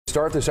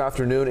Start this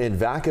afternoon in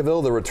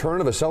Vacaville. The return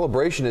of a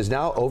celebration is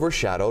now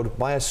overshadowed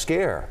by a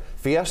scare.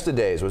 Fiesta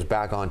Days was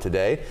back on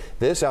today.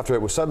 This after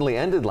it was suddenly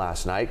ended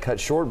last night,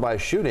 cut short by a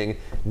shooting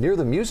near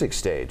the music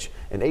stage.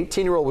 An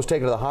 18-year-old was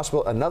taken to the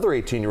hospital. Another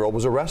 18-year-old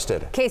was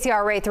arrested.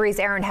 KCRA 3's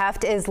Aaron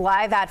Heft is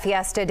live at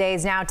Fiesta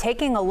Days now,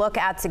 taking a look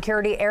at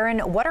security. Aaron,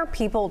 what are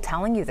people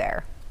telling you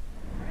there?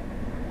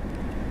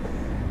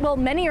 Well,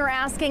 many are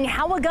asking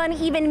how a gun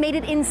even made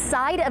it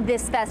inside of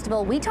this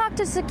festival. We talked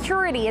to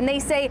security and they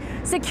say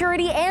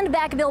security and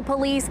Vacaville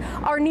police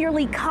are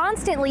nearly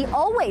constantly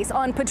always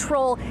on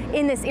patrol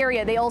in this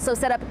area. They also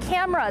set up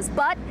cameras,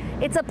 but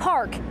it's a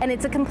park and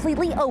it's a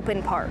completely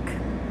open park.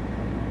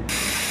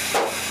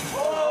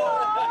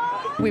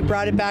 We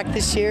brought it back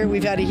this year.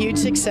 We've had a huge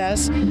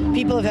success.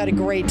 People have had a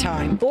great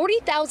time.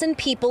 40,000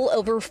 people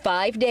over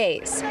 5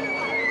 days.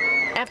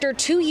 After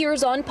 2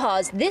 years on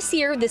pause, this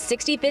year the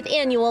 65th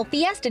annual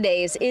Fiesta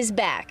Days is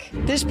back.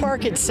 This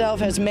park itself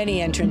has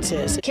many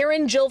entrances.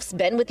 Karen Jolf's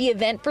been with the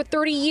event for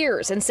 30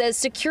 years and says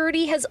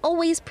security has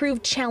always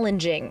proved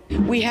challenging.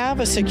 We have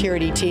a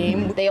security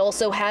team. They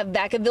also have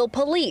Vacaville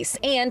police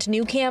and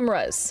new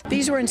cameras.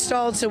 These were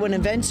installed so when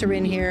events are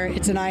in here,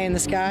 it's an eye in the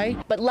sky.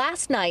 But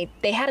last night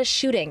they had a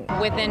shooting.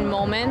 Within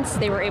moments,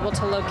 they were able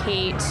to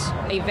locate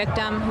a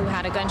victim who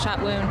had a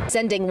gunshot wound.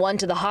 Sending one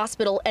to the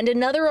hospital and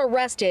another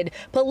arrested,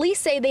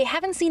 police say they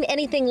haven't seen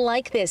anything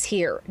like this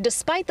here,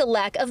 despite the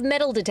lack of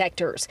metal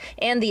detectors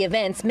and the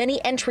event's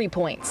many entry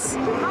points.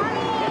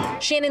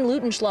 Shannon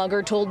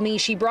Lutenschlager told me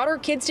she brought her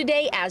kids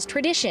today as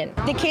tradition.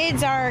 The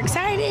kids are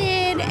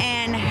excited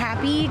and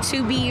happy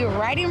to be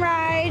riding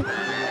ride.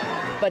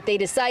 But they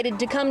decided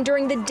to come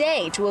during the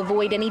day to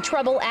avoid any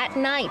trouble at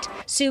night.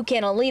 Sue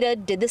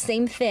Canalita did the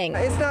same thing.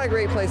 It's not a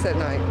great place at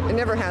night. It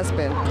never has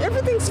been.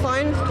 Everything's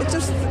fine. It's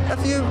just a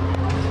few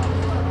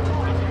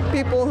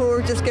people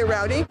who just get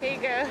rowdy. Here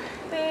you go.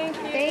 Thank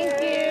you.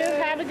 Thank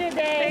you. Have a good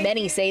day.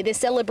 Many say this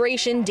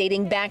celebration,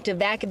 dating back to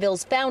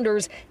Vacaville's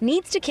founders,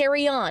 needs to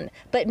carry on,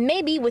 but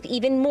maybe with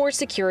even more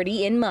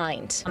security in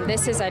mind.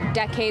 This is a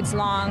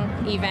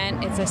decades-long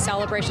event. It's a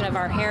celebration of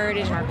our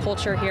heritage and our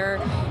culture here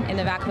in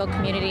the Vacaville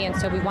community, and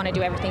so we want to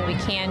do everything we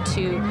can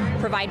to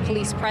provide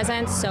police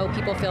presence so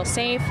people feel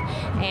safe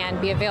and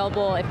be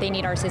available if they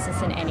need our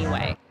assistance in any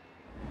way.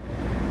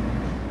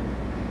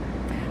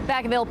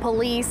 Vacaville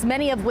police,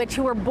 many of which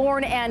who were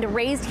born and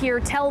raised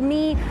here, tell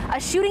me a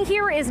shooting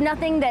here is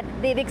nothing that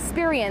they've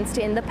experienced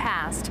in the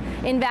past.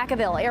 In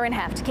Vacaville, Aaron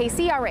Heft,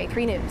 KCRA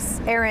 3 News.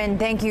 Aaron,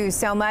 thank you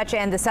so much.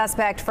 And the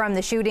suspect from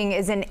the shooting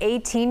is an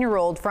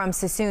 18-year-old from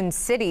Sassoon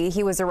City.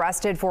 He was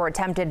arrested for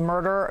attempted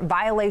murder,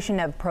 violation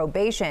of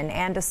probation,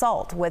 and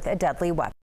assault with a deadly weapon.